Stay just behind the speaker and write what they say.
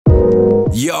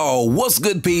Yo, what's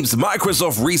good peeps?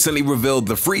 Microsoft recently revealed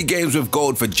the free games with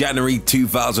gold for January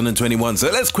 2021,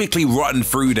 so let's quickly run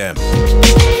through them.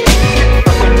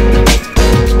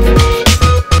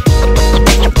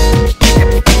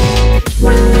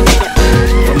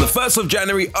 From the 1st of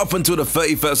January up until the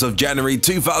 31st of January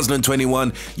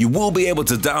 2021, you will be able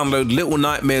to download Little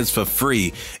Nightmares for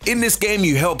free. In this game,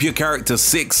 you help your character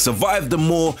Six survive the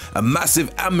Maw, a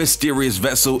massive and mysterious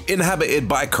vessel inhabited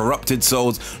by corrupted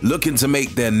souls looking to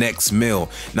make their next meal.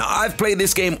 Now, I've played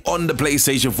this game on the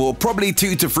PlayStation 4 probably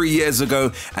 2 to 3 years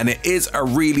ago, and it is a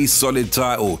really solid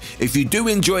title. If you do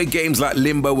enjoy games like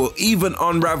Limbo or even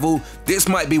Unravel, this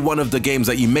might be one of the games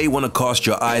that you may want to cast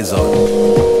your eyes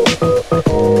on.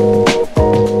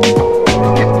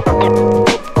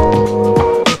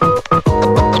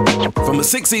 From the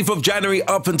 16th of January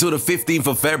up until the 15th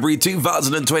of February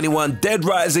 2021, Dead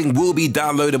Rising will be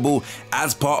downloadable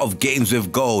as part of Games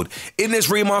with Gold. In this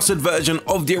remastered version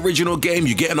of the original game,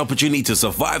 you get an opportunity to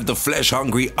survive the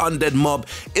flesh-hungry undead mob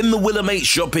in the Willamette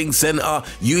shopping center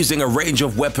using a range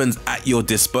of weapons at your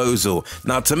disposal.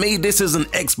 Now, to me, this is an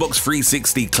Xbox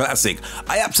 360 classic.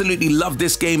 I absolutely love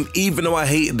this game, even though I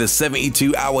hated the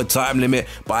 72-hour time limit,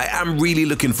 but I am really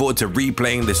looking forward to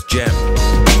replaying this gem.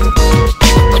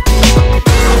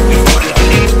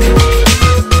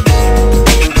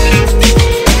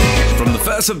 From the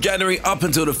 1st of January up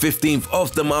until the 15th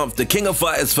of the month, the King of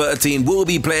Fighters 13 will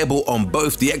be playable on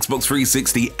both the Xbox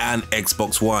 360 and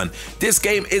Xbox One. This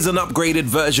game is an upgraded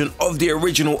version of the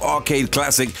original arcade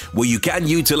classic where you can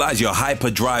utilize your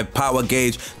hyperdrive power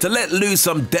gauge to let loose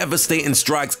some devastating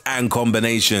strikes and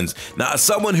combinations. Now, as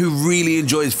someone who really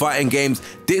enjoys fighting games,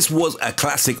 this was a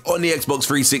classic on the Xbox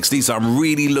 360, so I'm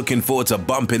really looking forward to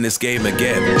bumping this game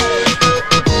again.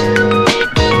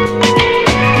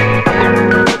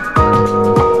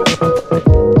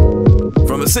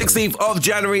 From the 16th of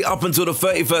January up until the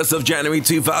 31st of January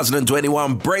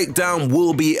 2021, Breakdown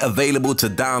will be available to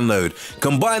download.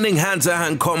 Combining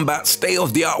hand-to-hand combat,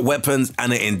 state-of-the-art weapons,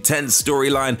 and an intense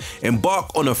storyline,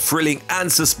 embark on a thrilling and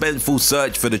suspenseful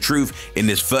search for the truth in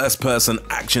this first-person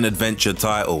action-adventure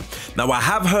title. Now, I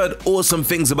have heard awesome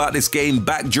things about this game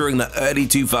back during the early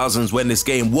 2000s when this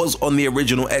game was on the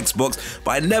original Xbox,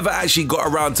 but I never actually got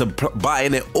around to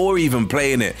buying it or even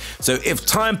playing it. So if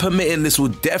time permitting, this will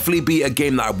definitely be a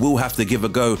game that I will have to give a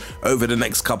go over the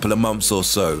next couple of months or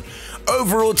so.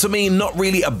 Overall, to me, not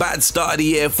really a bad start of the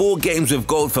year for Games with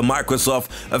Gold for Microsoft.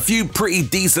 A few pretty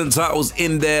decent titles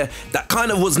in there that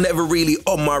kind of was never really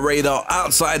on my radar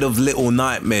outside of Little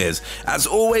Nightmares. As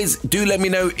always, do let me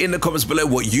know in the comments below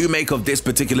what you make of this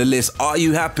particular list. Are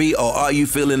you happy or are you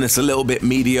feeling it's a little bit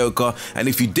mediocre? And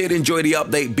if you did enjoy the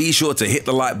update, be sure to hit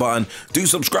the like button. Do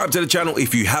subscribe to the channel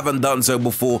if you haven't done so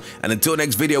before. And until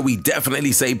next video, we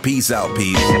definitely say peace out,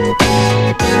 peeps.